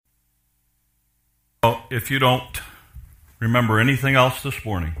Well, if you don't remember anything else this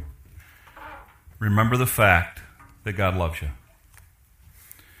morning, remember the fact that God loves you.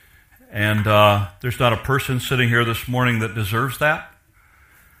 And there's not a person sitting here this morning that deserves that.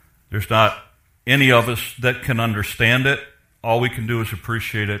 There's not any of us that can understand it. All we can do is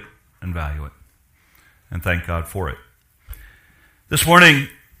appreciate it and value it. And thank God for it. This morning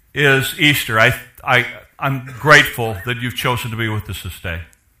is Easter. I'm grateful that you've chosen to be with us this day.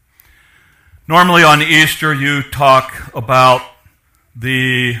 Normally on Easter you talk about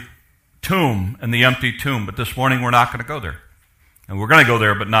the tomb and the empty tomb, but this morning we're not going to go there. And we're going to go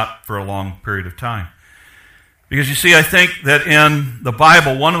there, but not for a long period of time. Because you see, I think that in the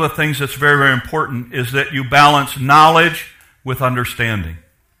Bible, one of the things that's very, very important is that you balance knowledge with understanding.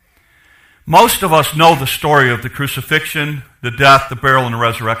 Most of us know the story of the crucifixion, the death, the burial, and the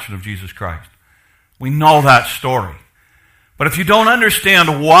resurrection of Jesus Christ. We know that story. But if you don't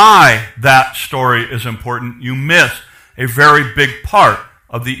understand why that story is important, you miss a very big part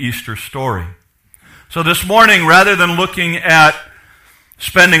of the Easter story. So this morning, rather than looking at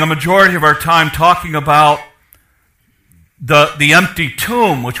spending a majority of our time talking about the empty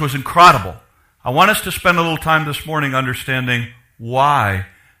tomb, which was incredible, I want us to spend a little time this morning understanding why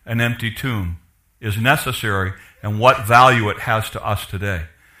an empty tomb is necessary and what value it has to us today.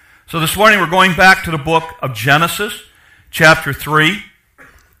 So this morning we're going back to the book of Genesis, chapter 3,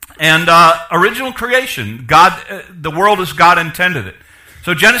 and original creation. God, the world as God intended it.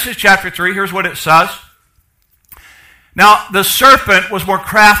 So Genesis chapter 3, here's what it says. Now, the serpent was more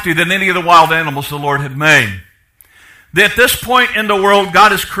crafty than any of the wild animals the Lord had made. At this point in the world,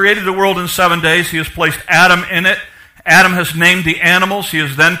 God has created the world in 7 days. He has placed Adam in it. Adam has named the animals. He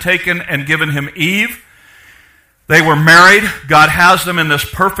has then taken and given him Eve. They were married. God has them in this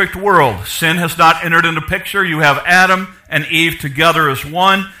perfect world. Sin has not entered into the picture. You have Adam and Eve together as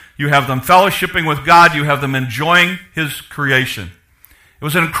one. You have them fellowshipping with God. You have them enjoying His creation. It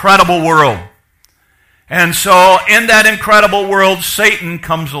was an incredible world. And so in that incredible world, Satan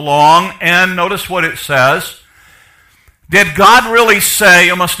comes along, and notice what it says. Did God really say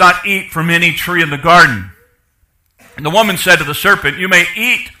you must not eat from any tree in the garden? And the woman said to the serpent, we may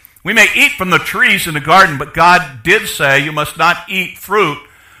eat from the trees in the garden, but God did say you must not eat fruit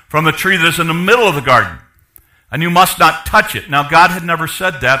from the tree that is in the middle of the garden, and you must not touch it. Now, God had never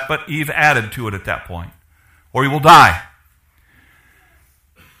said that, but Eve added to it at that point, or you will die.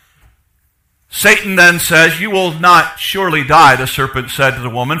 Satan then says, you will not surely die, the serpent said to the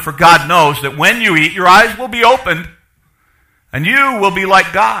woman, for God knows that when you eat, your eyes will be opened, and you will be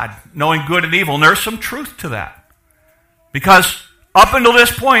like God, knowing good and evil. And there's some truth to that. Because up until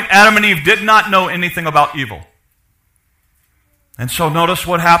this point, Adam and Eve did not know anything about evil. And so notice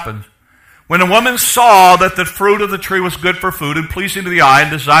what happened. When the woman saw that the fruit of the tree was good for food and pleasing to the eye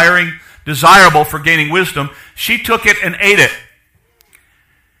and desirable for gaining wisdom, she took it and ate it.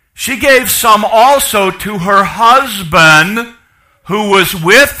 She gave some also to her husband who was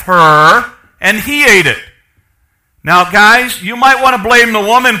with her, and he ate it. Now, guys, you might want to blame the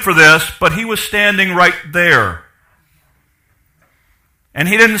woman for this, but he was standing right there. And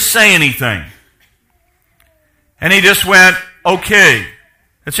he didn't say anything. And he just went, okay.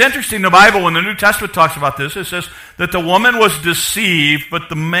 It's interesting, the Bible, when the New Testament talks about this, it says that the woman was deceived, but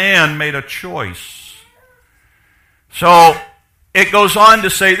the man made a choice. So, it goes on to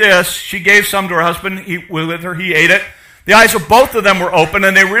say this, she gave some to her husband, with her, he ate it. The eyes of both of them were open,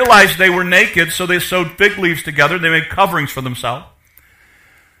 and they realized they were naked, so they sewed fig leaves together, they made coverings for themselves.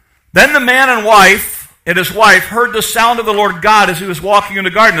 Then the man and his wife heard the sound of the Lord God as he was walking in the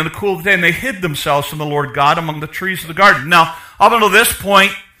garden in the cool of the day, and they hid themselves from the Lord God among the trees of the garden. Now, up until this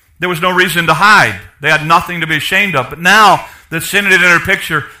point, there was no reason to hide. They had nothing to be ashamed of. But now that sin had entered the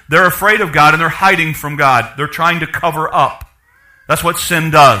picture, they're afraid of God, and they're hiding from God. They're trying to cover up. That's what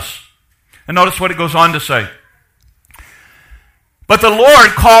sin does. And notice what it goes on to say. But the Lord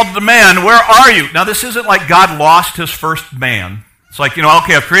called the man, where are you? Now, this isn't like God lost his first man. It's like,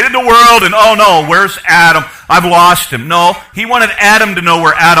 okay, I've created the world, and oh no, where's Adam? I've lost him. No, he wanted Adam to know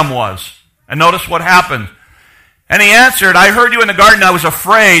where Adam was. And notice what happened. And he answered, I heard you in the garden, I was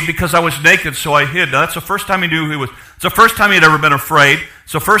afraid because I was naked, so I hid. Now, that's the first time he knew he was. It's the first time he had ever been afraid.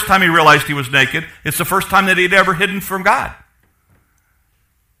 It's the first time he realized he was naked. It's the first time that he'd ever hidden from God.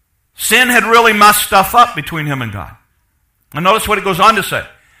 Sin had really messed stuff up between him and God. And notice what it goes on to say.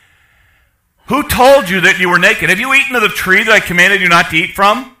 Who told you that you were naked? Have you eaten of the tree that I commanded you not to eat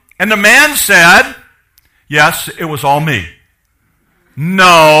from? And the man said, yes, it was all me.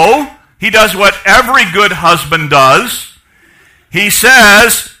 No, he does what every good husband does. He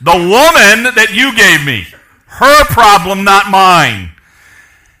says, the woman that you gave me, her problem, not mine.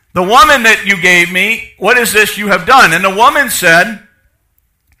 the woman that you gave me, what is this you have done? And the woman said,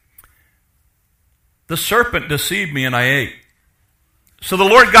 the serpent deceived me and I ate. So the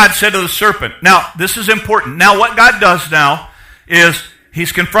Lord God said to the serpent, now this is important. Now what God does now is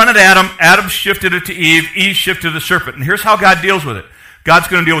he's confronted Adam. Adam shifted it to Eve. Eve shifted to the serpent. And here's how God deals with it. God's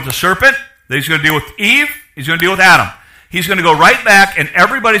going to deal with the serpent. Then he's going to deal with Eve. He's going to deal with Adam. He's going to go right back, and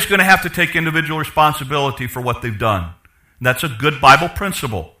everybody's going to have to take individual responsibility for what they've done. And that's a good Bible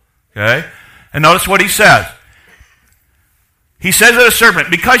principle. Okay? And notice what he says. He says to the serpent,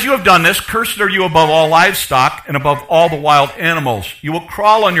 because you have done this, cursed are you above all livestock and above all the wild animals. You will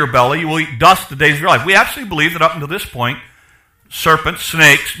crawl on your belly. You will eat dust the days of your life. We actually believe that up until this point, serpents,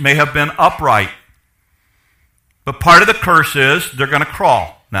 snakes may have been upright. But part of the curse is they're going to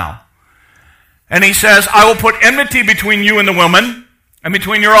crawl now. And he says, I will put enmity between you and the woman, and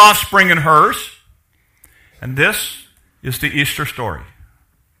between your offspring and hers. And this is the Easter story.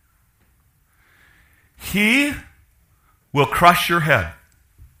 He will crush your head,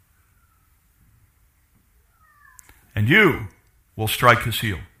 and you will strike his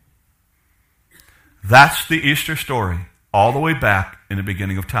heel. That's the Easter story, all the way back in the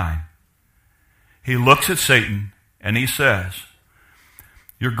beginning of time. He looks at Satan, and he says,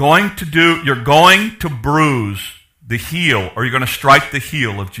 You're going to bruise the heel, or you're going to strike the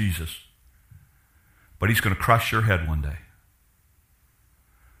heel of Jesus. But he's going to crush your head one day.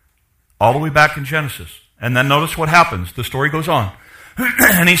 All the way back in Genesis. And then notice what happens. The story goes on.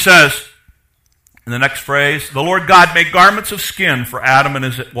 And he says, in the next phrase, the Lord God made garments of skin for Adam and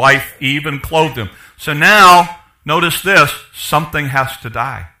his wife Eve and clothed them. So now, notice this, something has to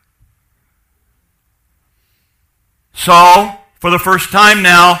die. So, for the first time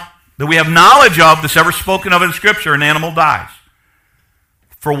now that we have knowledge of, that's ever spoken of in Scripture, an animal dies.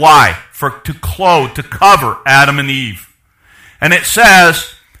 For why? To clothe, to cover Adam and Eve. And it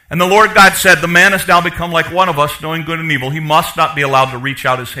says, and the Lord God said, the man has now become like one of us, knowing good and evil. He must not be allowed to reach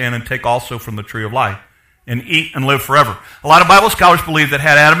out his hand and take also from the tree of life and eat and live forever. A lot of Bible scholars believe that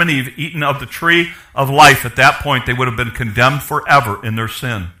had Adam and Eve eaten of the tree of life at that point, they would have been condemned forever in their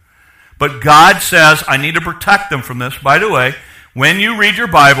sin. But God says, I need to protect them from this. By the way, when you read your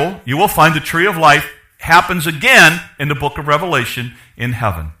Bible, you will find the tree of life happens again in the book of Revelation in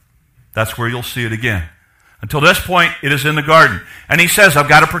heaven. That's where you'll see it again. Until this point, it is in the garden. And he says, I've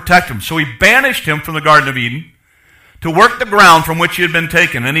got to protect him. So he banished him from the Garden of Eden to work the ground from which he had been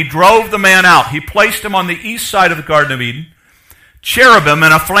taken. And he drove the man out. He placed him on the east side of the Garden of Eden, cherubim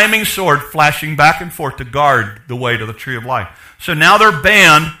and a flaming sword flashing back and forth to guard the way to the tree of life. So now they're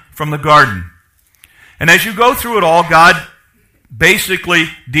banned from the garden. And as you go through it all, God basically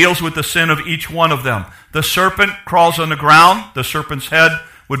deals with the sin of each one of them. The serpent crawls on the ground. The serpent's head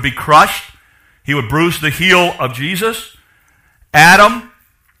would be crushed. He would bruise the heel of Jesus. Adam,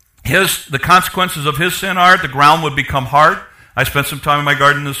 the consequences of his sin are the ground would become hard. I spent some time in my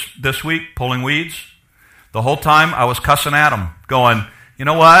garden this week pulling weeds. The whole time I was cussing Adam, going, you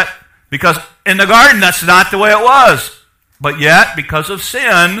know what? Because in the garden, that's not the way it was. But yet, because of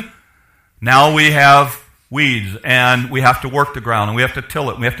sin, now we have weeds, and we have to work the ground, and we have to till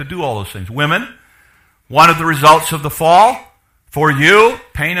it, and we have to do all those things. Women, one of the results of the fall, for you,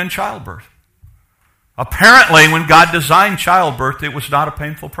 pain and childbirth. Apparently, when God designed childbirth, it was not a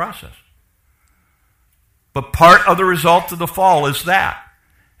painful process. But part of the result of the fall is that.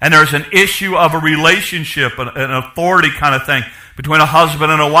 And there's an issue of a relationship, an authority kind of thing, between a husband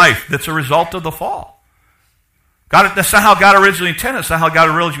and a wife that's a result of the fall. That's not how God originally intended. It's not how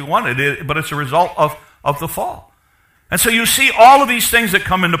God originally wanted it, but it's a result of the fall. And so you see all of these things that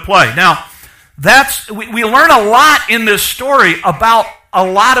come into play. Now, we learn a lot in this story about a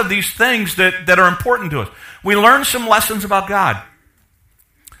lot of these things that are important to us. We learn some lessons about God.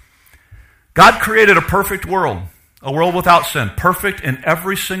 God created a perfect world, a world without sin, perfect in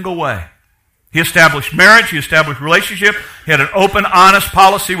every single way. He established marriage. He established relationship. He had an open, honest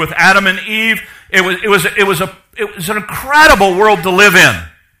policy with Adam and Eve. It was an incredible world to live in.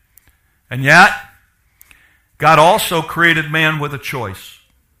 And yet, God also created man with a choice.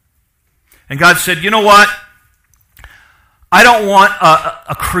 And God said, you know what? I don't want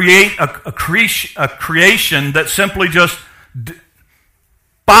a creation that simply just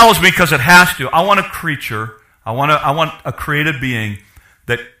follows me because it has to. I want a creature. I want a created being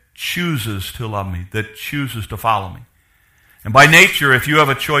that chooses to love me, that chooses to follow me. And by nature, if you have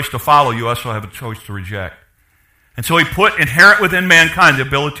a choice to follow, you also have a choice to reject. And so he put inherent within mankind the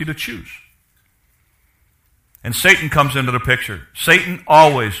ability to choose. And Satan comes into the picture. Satan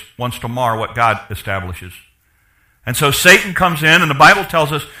always wants to mar what God establishes. And so Satan comes in, and the Bible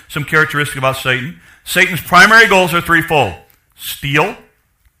tells us some characteristics about Satan. Satan's primary goals are threefold: steal,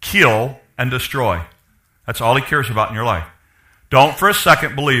 kill, and destroy. That's all he cares about in your life. Don't for a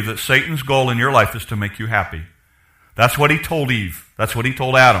second believe that Satan's goal in your life is to make you happy. That's what he told Eve. That's what he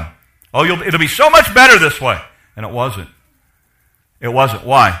told Adam. Oh, it'll be so much better this way. And it wasn't. It wasn't.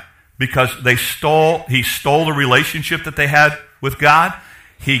 Why? Because he stole the relationship that they had with God.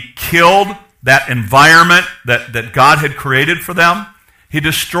 He killed that environment that God had created for them. He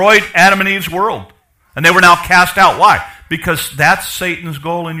destroyed Adam and Eve's world. And they were now cast out. Why? Because that's Satan's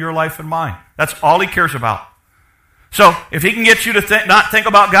goal in your life and mine. That's all he cares about. So if he can get you to not think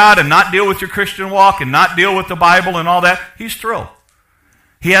about God and not deal with your Christian walk and not deal with the Bible and all that, he's thrilled.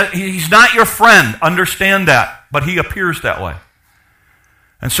 He's not your friend. Understand that. But he appears that way.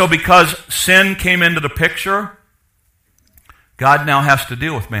 And so because sin came into the picture, God now has to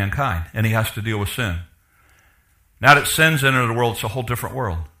deal with mankind. And he has to deal with sin. Now that sin's entered the world, it's a whole different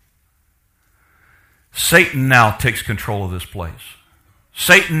world. Satan now takes control of this place.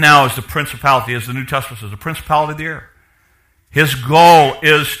 Satan now is the principality, as the New Testament says, the principality of the air. His goal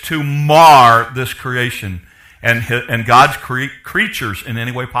is to mar this creation and God's creatures in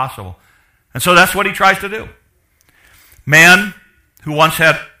any way possible. And so that's what he tries to do. Man, who once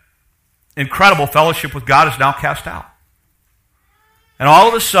had incredible fellowship with God, is now cast out. And all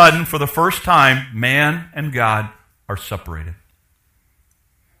of a sudden, for the first time, man and God are separated.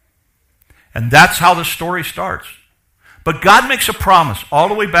 And that's how the story starts. But God makes a promise all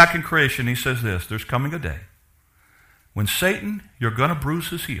the way back in creation. He says this: there's coming a day when Satan, you're going to bruise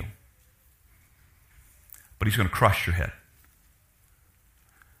his heel, but he's going to crush your head.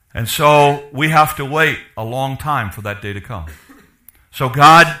 And so we have to wait a long time for that day to come. So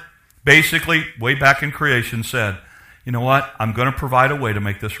God basically, way back in creation, said, you know what? I'm going to provide a way to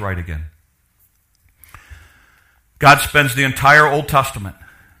make this right again. God spends the entire Old Testament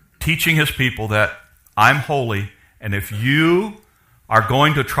teaching his people that I'm holy, and if you are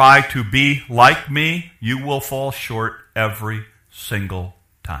going to try to be like me, you will fall short every single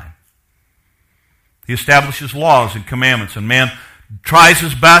time. He establishes laws and commandments, and man tries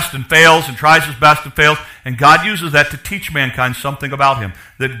his best and fails, and tries his best and fails, and God uses that to teach mankind something about him,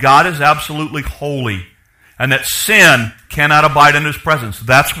 that God is absolutely holy, and that sin cannot abide in his presence.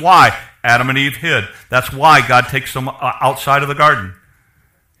 That's why Adam and Eve hid. That's why God takes them outside of the garden.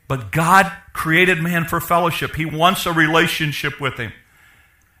 But God created man for fellowship. He wants a relationship with him.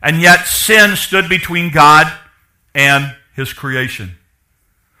 And yet sin stood between God and his creation.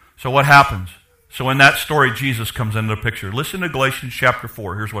 So what happens? So in that story, Jesus comes into the picture. Listen to Galatians chapter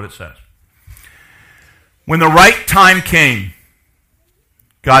 4. Here's what it says. When the right time came,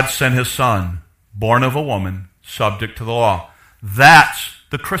 God sent his son, born of a woman, subject to the law. That's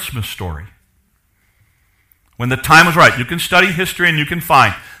the Christmas story. When the time was right, you can study history and you can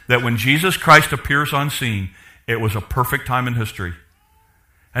find that when Jesus Christ appears on scene, it was a perfect time in history.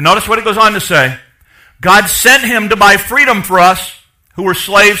 And notice what it goes on to say. God sent him to buy freedom for us who were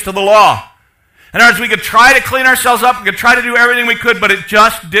slaves to the law. In other words, we could try to clean ourselves up, we could try to do everything we could, but it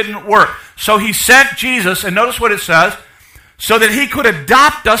just didn't work. So he sent Jesus, and notice what it says, so that he could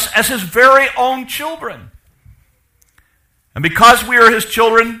adopt us as his very own children. And because we are his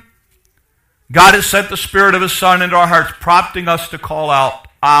children, God has sent the Spirit of his Son into our hearts, prompting us to call out,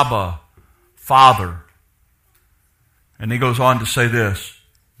 Abba, Father. And he goes on to say this,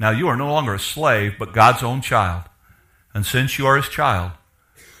 now you are no longer a slave, but God's own child. And since you are his child,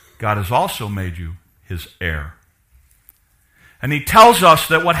 God has also made you his heir. And he tells us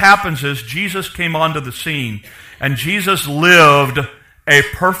that what happens is Jesus came onto the scene, and Jesus lived a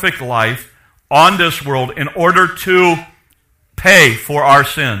perfect life on this world in order to pay for our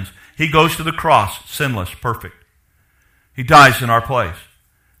sins. He goes to the cross, sinless, perfect. He dies in our place.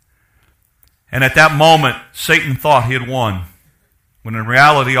 And at that moment, Satan thought he had won, when in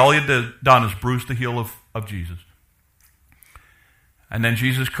reality, all he had done is bruise the heel of Jesus. And then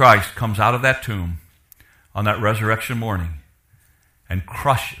Jesus Christ comes out of that tomb on that resurrection morning and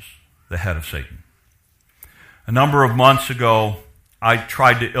crushes the head of Satan. A number of months ago, I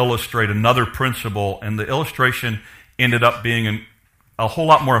tried to illustrate another principle, and the illustration ended up being a whole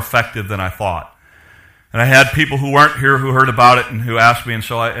lot more effective than I thought. And I had people who weren't here who heard about it and who asked me, and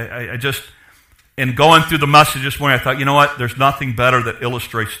so I just, in going through the message this morning, I thought, you know what, there's nothing better that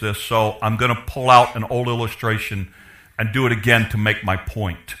illustrates this, so I'm going to pull out an old illustration and do it again to make my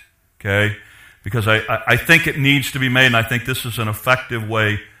point, okay? Because I think it needs to be made, and I think this is an effective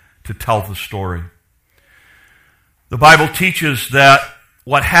way to tell the story. The Bible teaches that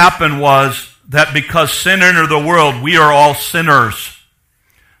what happened was that because sin entered the world, we are all sinners.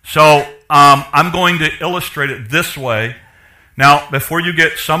 So I'm going to illustrate it this way. Now, before you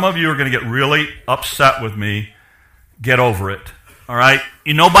some of you are going to get really upset with me. Get over it. All right?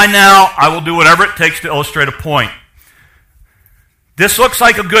 You know by now, I will do whatever it takes to illustrate a point. This looks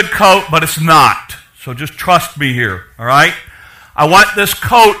like a good coat, but it's not. So just trust me here, all right? I want this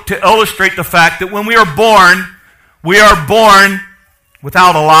coat to illustrate the fact that when we are born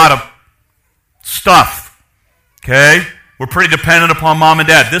without a lot of stuff, okay? We're pretty dependent upon mom and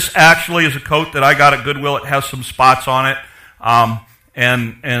dad. This actually is a coat that I got at Goodwill. It has some spots on it,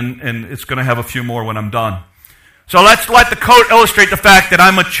 and it's going to have a few more when I'm done. So let's let the coat illustrate the fact that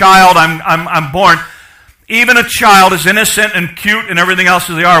I'm a child, I'm born. Even a child, as innocent and cute and everything else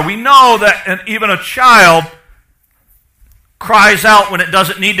as they are, we know that even a child cries out when it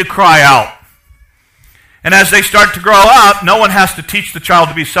doesn't need to cry out. And as they start to grow up, no one has to teach the child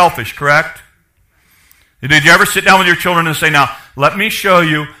to be selfish, correct? Did you ever sit down with your children and say, now, let me show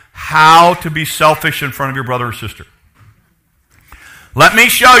you how to be selfish in front of your brother or sister? Let me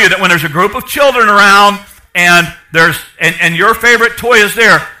show you that when there's a group of children around and your favorite toy is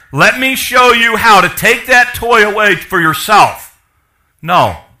there, let me show you how to take that toy away for yourself.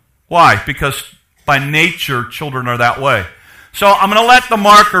 No. Why? Because by nature, children are that way. So I'm going to let the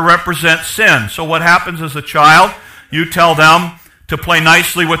marker represent sin. So what happens as a child? You tell them to play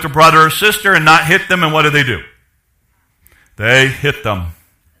nicely with their brother or sister and not hit them, and what do? They hit them.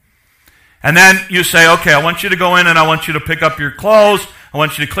 And then you say, okay, I want you to go in and I want you to pick up your clothes. I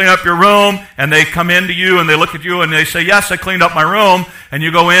want you to clean up your room. And they come into you and they look at you and they say, yes, I cleaned up my room. And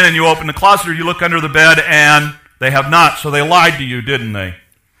you go in and you open the closet or you look under the bed and they have not. So they lied to you, didn't they?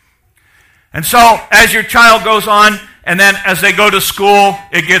 And so as your child goes on and then as they go to school,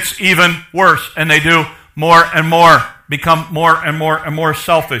 it gets even worse. And they do more and more, become more and more and more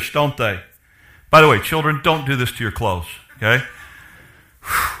selfish, don't they? By the way, children, don't do this to your clothes, okay?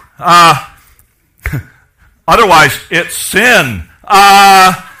 Otherwise, it's sin.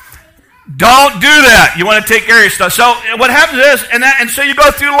 Don't do that. You want to take care of your stuff. So what happens is, and so you go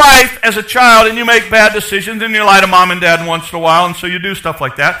through life as a child, and you make bad decisions, and you lie to mom and dad once in a while, and so you do stuff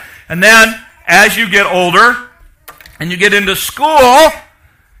like that. And then, as you get older, and you get into school,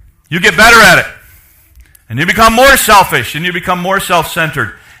 you get better at it. And you become more selfish, and you become more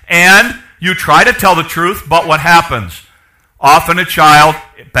self-centered. And you try to tell the truth, but what happens? Often a child,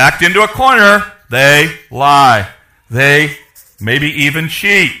 backed into a corner, they lie. They maybe even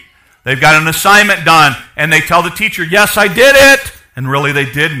cheat. They've got an assignment done, and they tell the teacher, yes, I did it, and really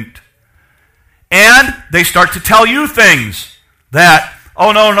they didn't. And they start to tell you things that,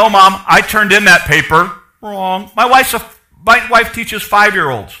 oh, no, Mom, I turned in that paper. Wrong. My wife teaches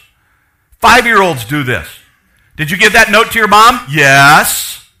 5-year-olds. 5-year-olds do this. Did you give that note to your mom?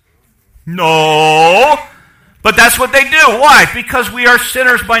 Yes. No. But that's what they do. Why? Because we are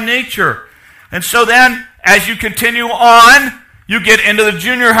sinners by nature. And so then, as you continue on, you get into the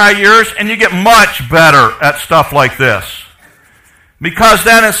junior high years and you get much better at stuff like this. Because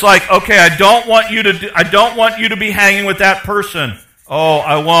then it's like, okay, I don't want you to be hanging with that person. Oh,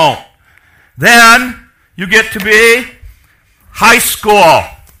 I won't. Then you get to be high school.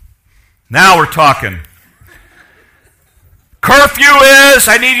 Now we're talking. Curfew is,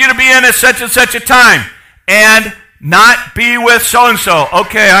 I need you to be in at such and such a time. And not be with so-and-so.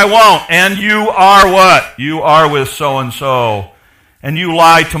 Okay, I won't. And you are what? You are with so-and-so. And you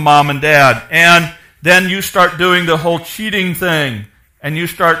lie to mom and dad. And then you start doing the whole cheating thing. And you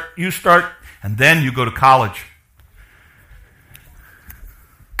start, and then you go to college.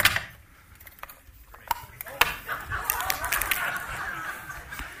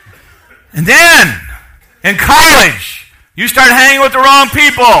 And then, in college, you start hanging with the wrong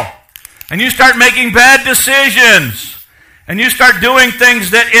people. And you start making bad decisions. And you start doing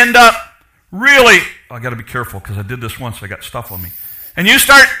things that end up really... I got to be careful because I did this once. I got stuff on me. And you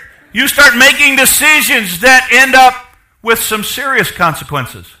start making decisions that end up with some serious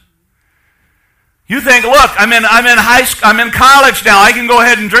consequences. You think, look, I'm in high school, I'm in college now. I can go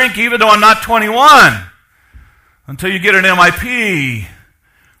ahead and drink even though I'm not 21. Until you get an MIP.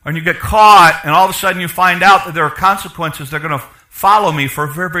 And you get caught, and all of a sudden you find out that there are consequences that are going to follow me for a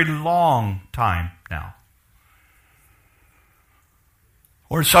very, very long time now.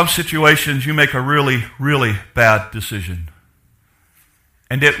 Or in some situations, you make a really, really bad decision.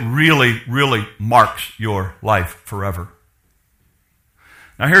 And it really, really marks your life forever.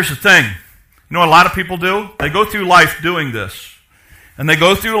 Now here's the thing. You know what a lot of people do? They go through life doing this. And they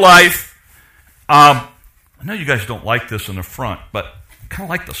go through life, I know you guys don't like this in the front, but I kind of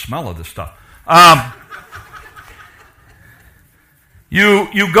like the smell of this stuff.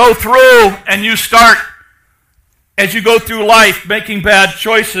 You go through and you start, as you go through life, making bad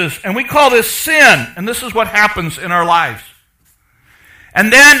choices. And we call this sin. And this is what happens in our lives.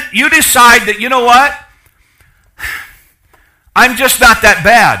 And then you decide that, you know what? I'm just not that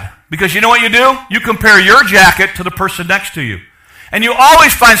bad. Because you know what you do? You compare your jacket to the person next to you. And you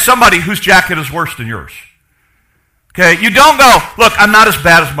always find somebody whose jacket is worse than yours. Okay? You don't go, look, I'm not as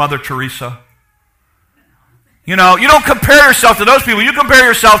bad as Mother Teresa. You know, you don't compare yourself to those people. You compare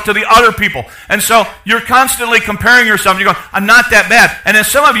yourself to the other people. And so you're constantly comparing yourself. You go, I'm not that bad. And then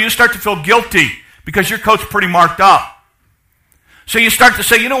some of you start to feel guilty because your coat's pretty marked up. So you start to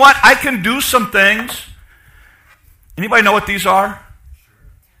say, you know what? I can do some things. Anybody know what these are?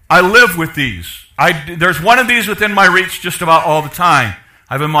 I live with these. There's one of these within my reach just about all the time.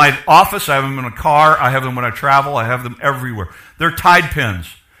 I have them in my office. I have them in a car. I have them when I travel. I have them everywhere. They're Tide pins.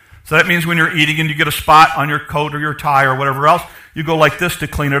 So that means when you're eating and you get a spot on your coat or your tie or whatever else, you go like this to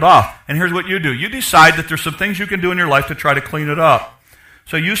clean it off. And here's what you do. You decide that there's some things you can do in your life to try to clean it up.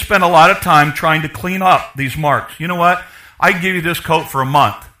 So you spend a lot of time trying to clean up these marks. You know what? I can give you this coat for a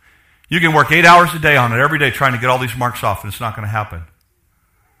month. You can work 8 hours a day on it every day trying to get all these marks off, and it's not going to happen.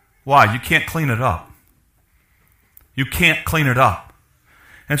 Why? You can't clean it up. You can't clean it up.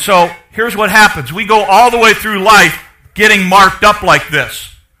 And so here's what happens. We go all the way through life getting marked up like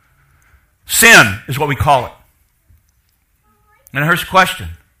this. Sin is what we call it. And here's the question.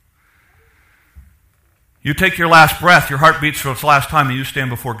 You take your last breath, your heart beats for its last time, and you stand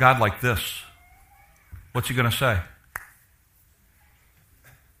before God like this. What's he going to say?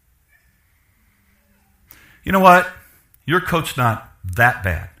 You know what? Your coat's not that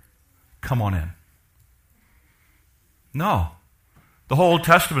bad. Come on in. No. The whole Old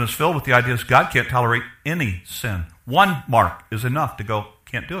Testament is filled with the ideas God can't tolerate any sin. One mark is enough to go,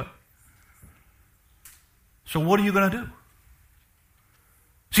 can't do it. So what are you going to do?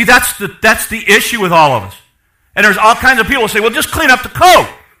 See, that's the issue with all of us. And there's all kinds of people who say, well, just clean up the coat.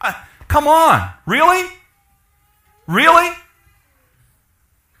 Come on. Really? Really?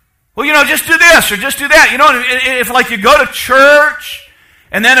 Well, you know, just do this or just do that. You know, if like you go to church,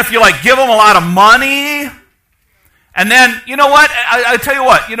 and then if you like give them a lot of money, and then, you know what? I tell you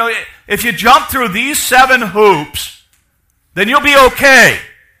what, you know, if you jump through these 7 hoops, then you'll be okay.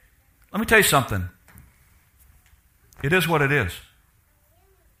 Let me tell you something. It is what it is.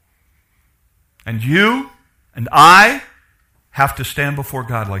 And you and I have to stand before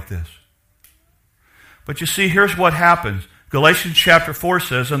God like this. But you see, here's what happens. Galatians chapter 4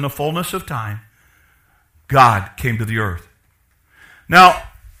 says, in the fullness of time, God came to the earth. Now,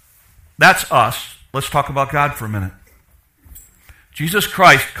 that's us. Let's talk about God for a minute. Jesus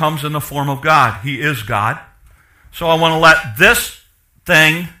Christ comes in the form of God. He is God. So I want to let this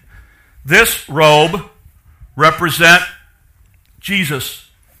thing, this robe, represent Jesus.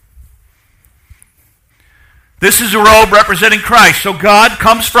 This is a robe representing Christ. So God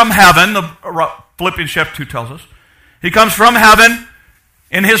comes from heaven, Philippians chapter 2 tells us. He comes from heaven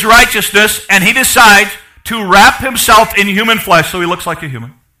in his righteousness, and he decides to wrap himself in human flesh so he looks like a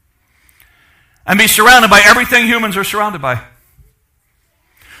human. And be surrounded by everything humans are surrounded by.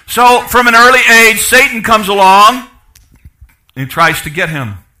 So from an early age, Satan comes along and tries to get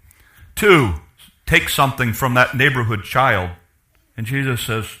him to take something from that neighborhood child. And Jesus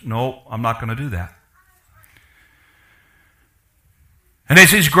says, no, I'm not going to do that. And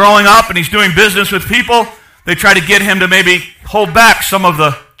as he's growing up and he's doing business with people, they try to get him to maybe hold back some of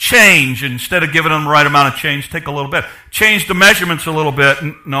the change. Instead of giving him the right amount of change, take a little bit. Change the measurements a little bit.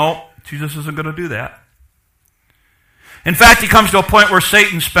 No, Jesus isn't going to do that. In fact, he comes to a point where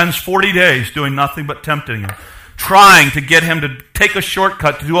Satan spends 40 days doing nothing but tempting him, trying to get him to take a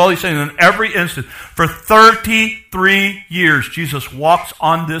shortcut, to do all these things. And in every instance, for 33 years, Jesus walks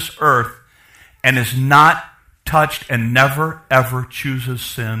on this earth and is not touched and never, ever chooses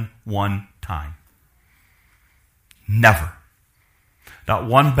sin one time. Never. Not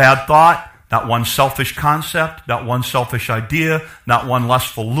one bad thought, not one selfish concept, not one selfish idea, not one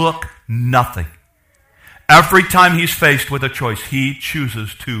lustful look, nothing. Every time he's faced with a choice, he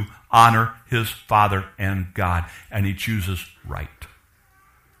chooses to honor his Father and God, and he chooses right.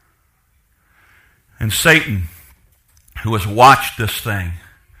 And Satan, who has watched this thing,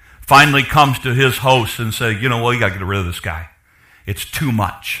 finally comes to his host and says, you know, well, you got to get rid of this guy. It's too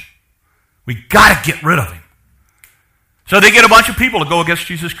much. We got to get rid of him. So they get a bunch of people to go against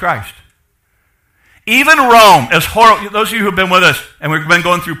Jesus Christ. Even Rome, as horrible, those of you who have been with us, and we've been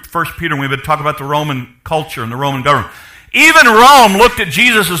going through 1 Peter, and we've been talking about the Roman culture and the Roman government. Even Rome looked at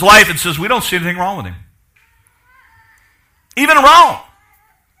Jesus' life and says, we don't see anything wrong with him. Even Rome.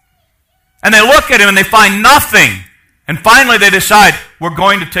 And they look at him and they find nothing. And finally they decide, we're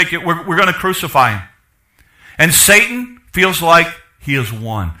going to take it, we're going to crucify him. And Satan feels like he has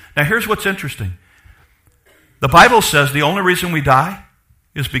won. Now here's what's interesting. The Bible says the only reason we die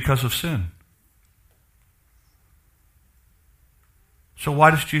is because of sin. So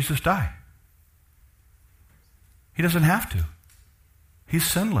why does Jesus die? He doesn't have to. He's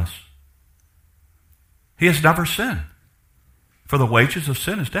sinless. He has never sinned. For the wages of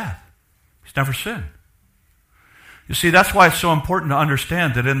sin is death. He's never sinned. You see, that's why it's so important to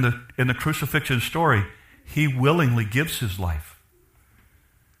understand that in the crucifixion story, he willingly gives his life.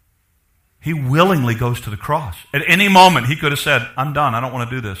 He willingly goes to the cross. At any moment, he could have said, I'm done. I don't want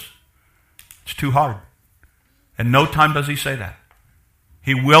to do this. It's too hard. And no time does he say that.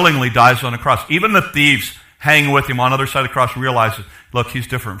 He willingly dies on the cross. Even the thieves hanging with him on the other side of the cross realizes, look, he's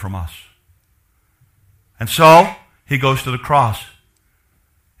different from us. And so, he goes to the cross.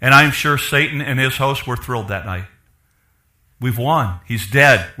 And I'm sure Satan and his hosts were thrilled that night. We've won. He's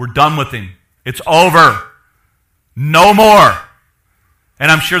dead. We're done with him. It's over. No more.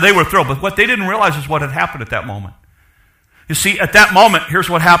 And I'm sure they were thrilled. But what they didn't realize is what had happened at that moment. You see, at that moment, here's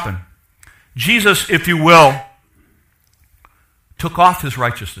what happened. Jesus, if you will, took off his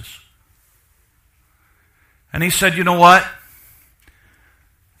righteousness. And he said, you know what?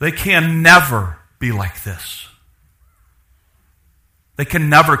 They can never be like this. They can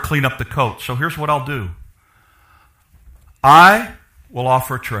never clean up the coat. So here's what I'll do. I will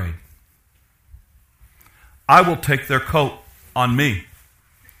offer a trade. I will take their coat on me.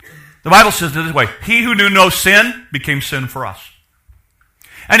 The Bible says it this way, he who knew no sin became sin for us.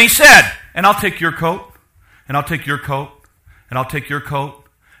 And he said, and I'll take your coat, and I'll take your coat, and I'll take your coat,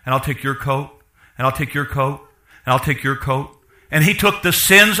 and I'll take your coat, and I'll take your coat, and I'll take your coat. And he took the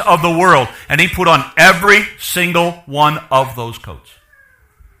sins of the world, and he put on every single one of those coats.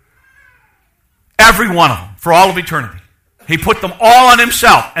 Every one of them, for all of eternity. He put them all on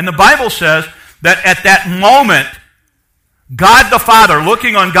himself. And the Bible says that at that moment, God the Father,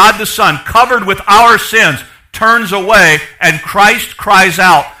 looking on God the Son, covered with our sins, turns away, and Christ cries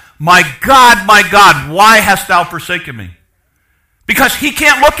out, my God, why hast thou forsaken me? Because he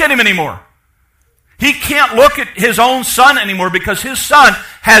can't look at him anymore. He can't look at his own son anymore because his son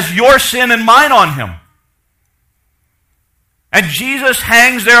has your sin and mine on him. And Jesus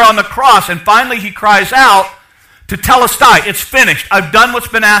hangs there on the cross, and finally he cries out to Telestai, it's finished. I've done what's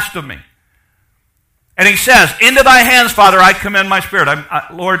been asked of me. And he says, into thy hands, Father, I commend my spirit.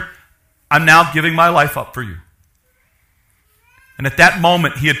 Lord, I'm now giving my life up for you. And at that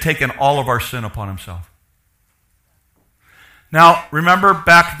moment, he had taken all of our sin upon himself. Now, remember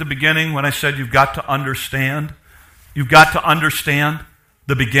back at the beginning when I said you've got to understand? You've got to understand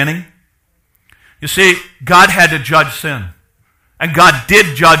the beginning. You see, God had to judge sin. And God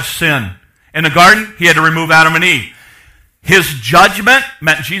did judge sin. In the garden, he had to remove Adam and Eve. His judgment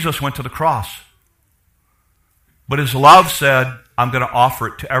meant Jesus went to the cross. But his love said, I'm going to offer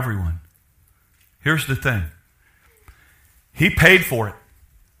it to everyone. Here's the thing. He paid for it.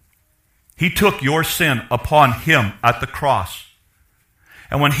 He took your sin upon him at the cross.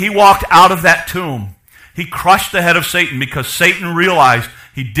 And when he walked out of that tomb, he crushed the head of Satan because Satan realized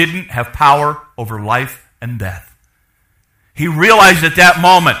he didn't have power over life and death. He realized at that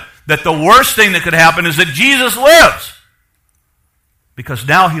moment that the worst thing that could happen is that Jesus lives. Because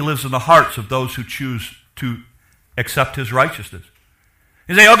now he lives in the hearts of those who choose to accept his righteousness.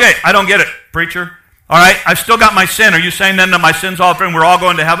 You say, okay, I don't get it, preacher. All right, I've still got my sin. Are you saying then that my sin's all through and we're all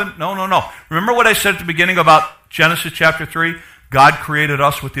going to heaven? No. Remember what I said at the beginning about Genesis chapter 3? God created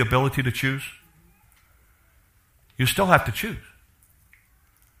us with the ability to choose. You still have to choose.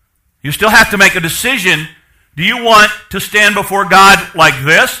 You still have to make a decision. Do you want to stand before God like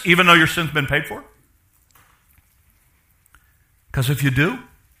this, even though your sin's been paid for? Because if you do,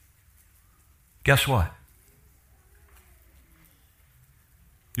 guess what?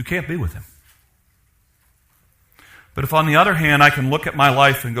 You can't be with him. But if on the other hand, I can look at my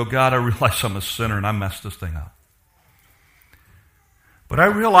life and go, God, I realize I'm a sinner and I messed this thing up. But I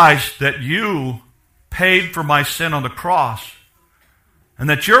realize that you paid for my sin on the cross and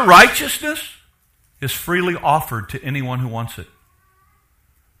that your righteousness is freely offered to anyone who wants it.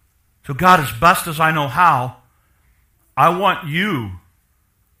 So God, as best as I know how, I want you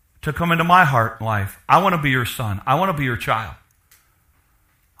to come into my heart and life. I want to be your son. I want to be your child.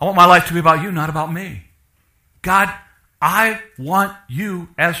 I want my life to be about you, not about me. God, I want you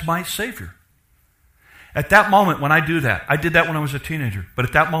as my Savior. At that moment when I do that, I did that when I was a teenager, but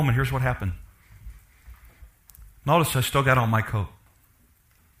at that moment, here's what happened. Notice I still got on my coat.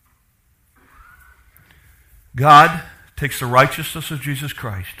 God takes the righteousness of Jesus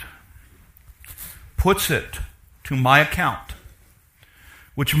Christ, puts it to my account,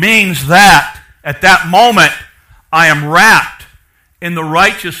 which means that at that moment, I am wrapped in the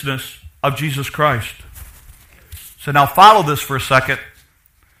righteousness of Jesus Christ. So now follow this for a second.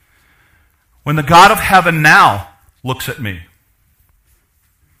 When the God of heaven now looks at me,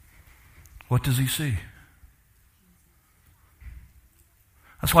 What does he see?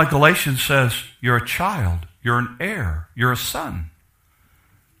 That's why Galatians says, you're a child, you're an heir, you're a son.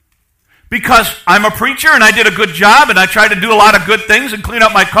 Because I'm a preacher and I did a good job and I tried to do a lot of good things and clean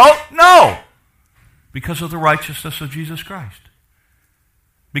up my coat? No. Because of the righteousness of Jesus Christ.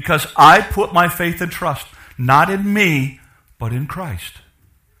 Because I put my faith and trust not in me, but in Christ.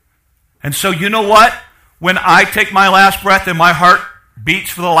 And so you know what? When I take my last breath and my heart beats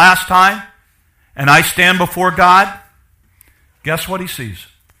for the last time, and I stand before God, guess what he sees?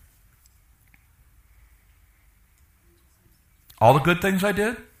 All the good things I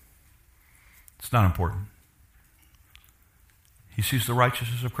did? It's not important. He sees the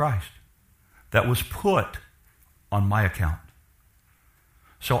righteousness of Christ that was put on my account.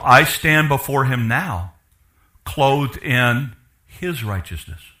 So I stand before him now, clothed in his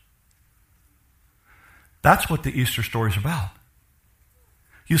righteousness. That's what the Easter story is about.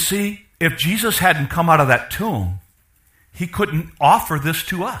 You see, if Jesus hadn't come out of that tomb, he couldn't offer this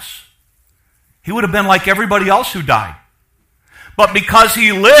to us. He would have been like everybody else who died. But because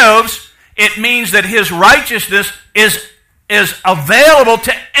he lives, it means that his righteousness is available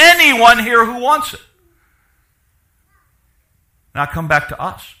to anyone here who wants it. Now come back to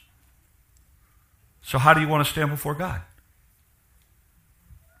us. So how do you want to stand before God?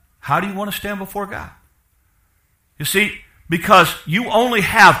 How do you want to stand before God? You see, because you only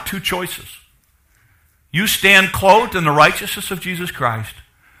have two choices. You stand clothed in the righteousness of Jesus Christ,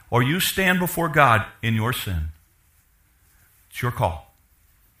 or you stand before God in your sin. It's your call.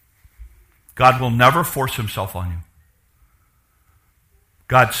 God will never force himself on you.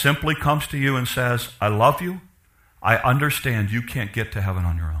 God simply comes to you and says, I love you. I understand you can't get to heaven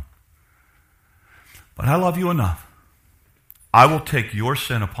on your own. But I love you enough. I will take your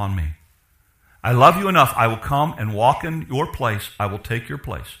sin upon me. I love you enough. I will come and walk in your place. I will take your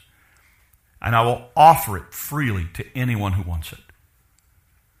place. And I will offer it freely to anyone who wants it.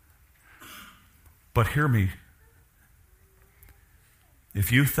 But hear me.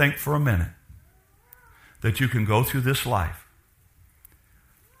 If you think for a minute that you can go through this life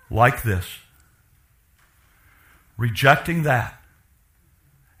like this, rejecting that,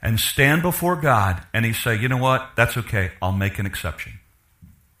 and stand before God, and he say, you know what, that's okay, I'll make an exception.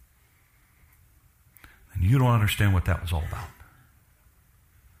 And you don't understand what that was all about.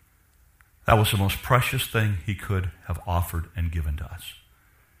 That was the most precious thing he could have offered and given to us.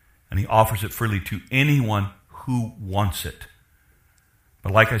 And he offers it freely to anyone who wants it.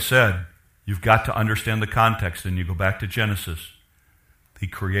 But like I said, you've got to understand the context, and you go back to Genesis. He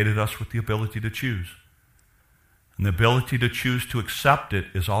created us with the ability to choose. And the ability to choose to accept it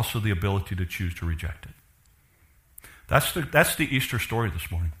is also the ability to choose to reject it. That's the Easter story this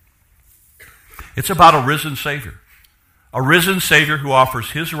morning. It's about a risen Savior. A risen Savior who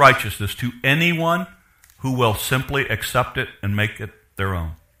offers his righteousness to anyone who will simply accept it and make it their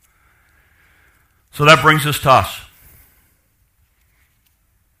own. So that brings us to us.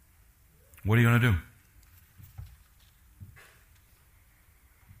 What are you going to do?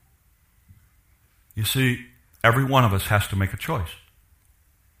 You see, every one of us has to make a choice.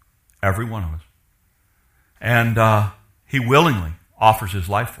 Every one of us. And he willingly offers his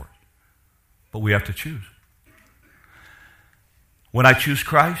life for us. But we have to choose. When I choose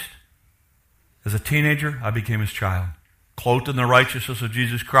Christ, as a teenager, I became his child. Clothed in the righteousness of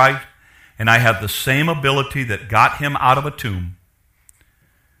Jesus Christ, and I have the same ability that got him out of a tomb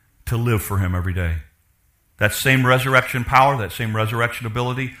to live for him every day. That same resurrection power, that same resurrection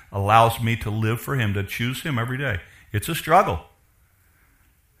ability allows me to live for him, to choose him every day. It's a struggle.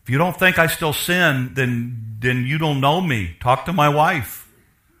 If you don't think I still sin, then you don't know me. Talk to my wife.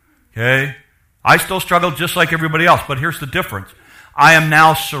 Okay? I still struggle just like everybody else, but here's the difference. I am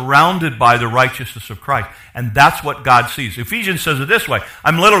now surrounded by the righteousness of Christ, and that's what God sees. Ephesians says it this way,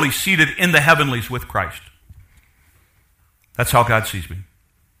 I'm literally seated in the heavenlies with Christ. That's how God sees me.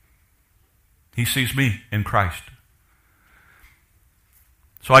 He sees me in Christ.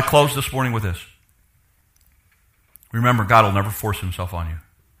 So I close this morning with this. Remember, God will never force himself on you.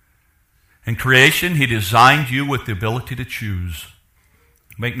 In creation, he designed you with the ability to choose.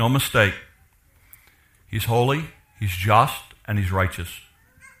 Make no mistake. He's holy, he's just, and he's righteous.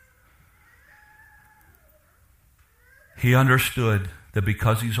 He understood that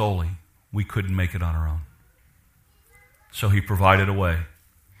because he's holy, we couldn't make it on our own. So he provided a way.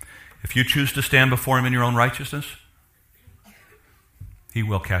 If you choose to stand before him in your own righteousness, he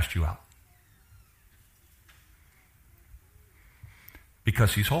will cast you out.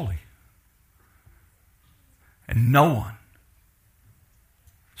 Because he's holy. And no one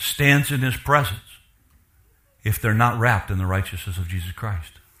stands in his presence if they're not wrapped in the righteousness of Jesus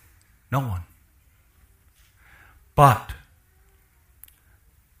Christ. No one. But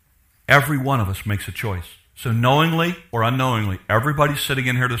every one of us makes a choice. So knowingly or unknowingly, everybody sitting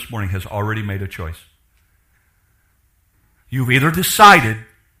in here this morning has already made a choice. You've either decided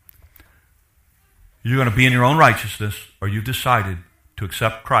you're going to be in your own righteousness, or you've decided to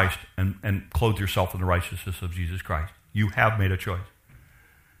accept Christ and clothe yourself in the righteousness of Jesus Christ. You have made a choice.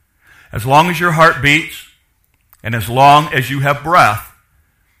 As long as your heart beats, and as long as you have breath,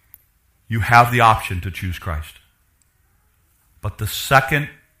 you have the option to choose Christ. But the second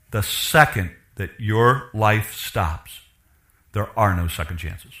that your life stops, there are no second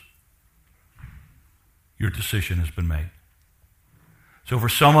chances. Your decision has been made. So for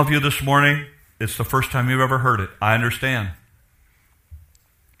some of you this morning, it's the first time you've ever heard it. I understand.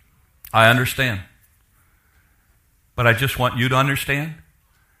 I understand. But I just want you to understand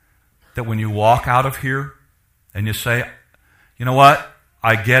that when you walk out of here and you say, you know what,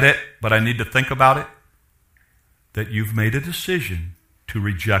 I get it, but I need to think about it, that you've made a decision to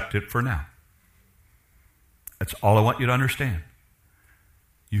reject it for now. That's all I want you to understand.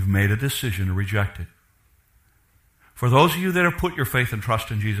 You've made a decision to reject it. For those of you that have put your faith and trust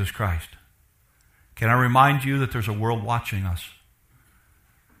in Jesus Christ, can I remind you that there's a world watching us?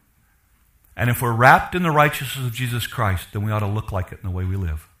 And if we're wrapped in the righteousness of Jesus Christ, then we ought to look like it in the way we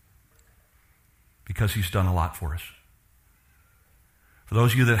live. Because He's done a lot for us. For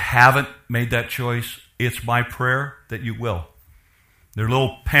those of you that haven't made that choice, it's my prayer that you will. There are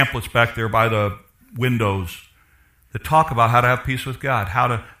little pamphlets back there by the windows that talk about how to have peace with God, how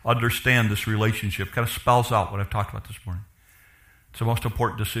to understand this relationship. Kind of spells out what I've talked about this morning. It's the most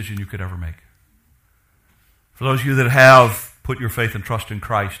important decision you could ever make. For those of you that have put your faith and trust in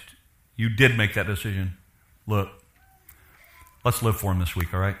Christ, you did make that decision. Look, let's live for Him this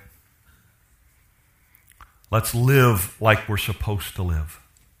week, all right? Let's live like we're supposed to live.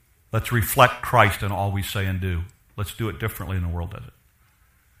 Let's reflect Christ in all we say and do. Let's do it differently than the world does it.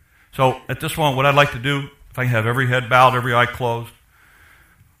 So at this moment, what I'd like to do, if I can have every head bowed, every eye closed,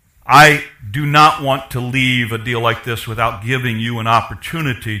 I do not want to leave a deal like this without giving you an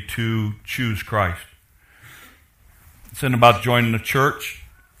opportunity to choose Christ. It's not about joining the church.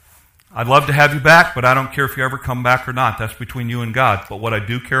 I'd love to have you back, but I don't care if you ever come back or not. That's between you and God. But what I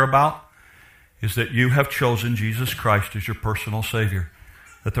do care about is that you have chosen Jesus Christ as your personal Savior.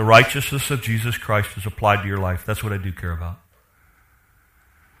 That the righteousness of Jesus Christ is applied to your life. That's what I do care about.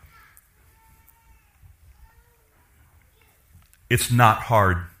 It's not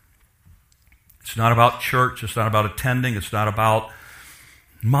hard. It's not about church. It's not about attending. It's not about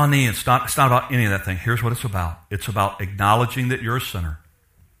money. It's not about any of that thing. Here's what it's about. It's about acknowledging that you're a sinner.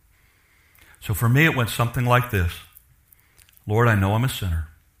 So for me, it went something like this. Lord, I know I'm a sinner,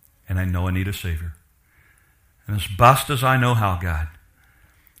 and I know I need a Savior. And as best as I know how, God,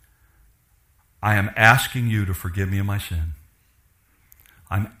 I am asking you to forgive me of my sin.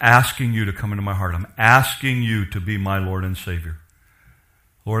 I'm asking you to come into my heart. I'm asking you to be my Lord and Savior.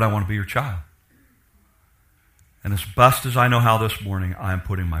 Lord, I want to be your child. And as best as I know how this morning, I am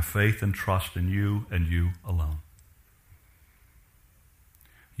putting my faith and trust in you and you alone.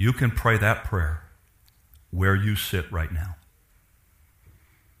 You can pray that prayer where you sit right now.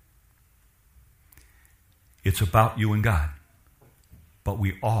 It's about you and God. But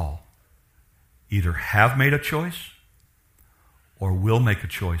we all either have made a choice or will make a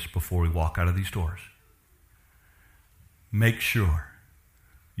choice before we walk out of these doors. Make sure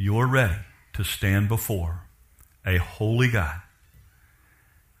you're ready to stand before a holy God.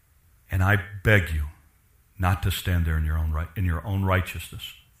 And I beg you not to stand there in your own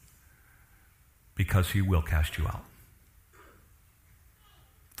righteousness, because He will cast you out.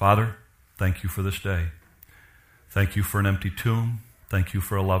 Father, thank you for this day. Thank you for an empty tomb. Thank you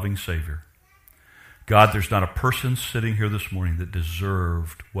for a loving Savior. God, there's not a person sitting here this morning that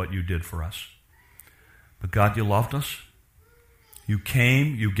deserved what you did for us. But God, you loved us. You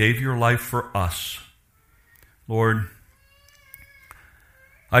came, you gave your life for us. Lord,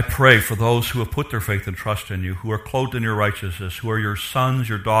 I pray for those who have put their faith and trust in you, who are clothed in your righteousness, who are your sons,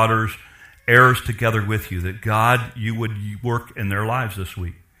 your daughters, heirs together with you, that God, you would work in their lives this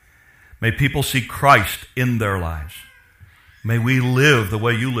week. May people see Christ in their lives. May we live the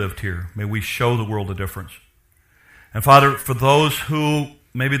way you lived here. May we show the world a difference. And Father, for those who,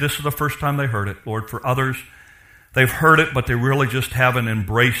 maybe this is the first time they heard it, Lord, for others, they've heard it, but they really just haven't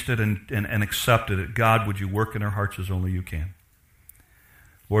embraced it and accepted it. God, would you work in their hearts as only you can?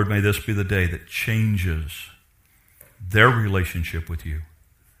 Lord, may this be the day that changes their relationship with you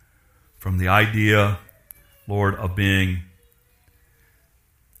from the idea, Lord, of being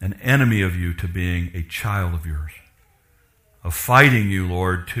an enemy of you to being a child of yours. of fighting you,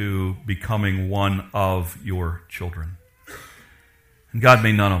 Lord, to becoming one of your children. And God,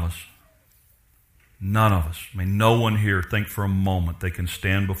 may none of us, may no one here think for a moment they can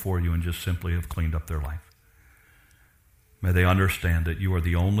stand before you and just simply have cleaned up their life. May they understand that you are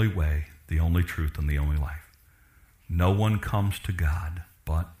the only way, the only truth, and the only life. No one comes to God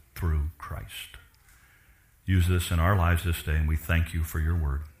but through Christ. Use this in our lives this day, and we thank you for your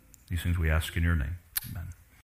word. These things we ask in your name.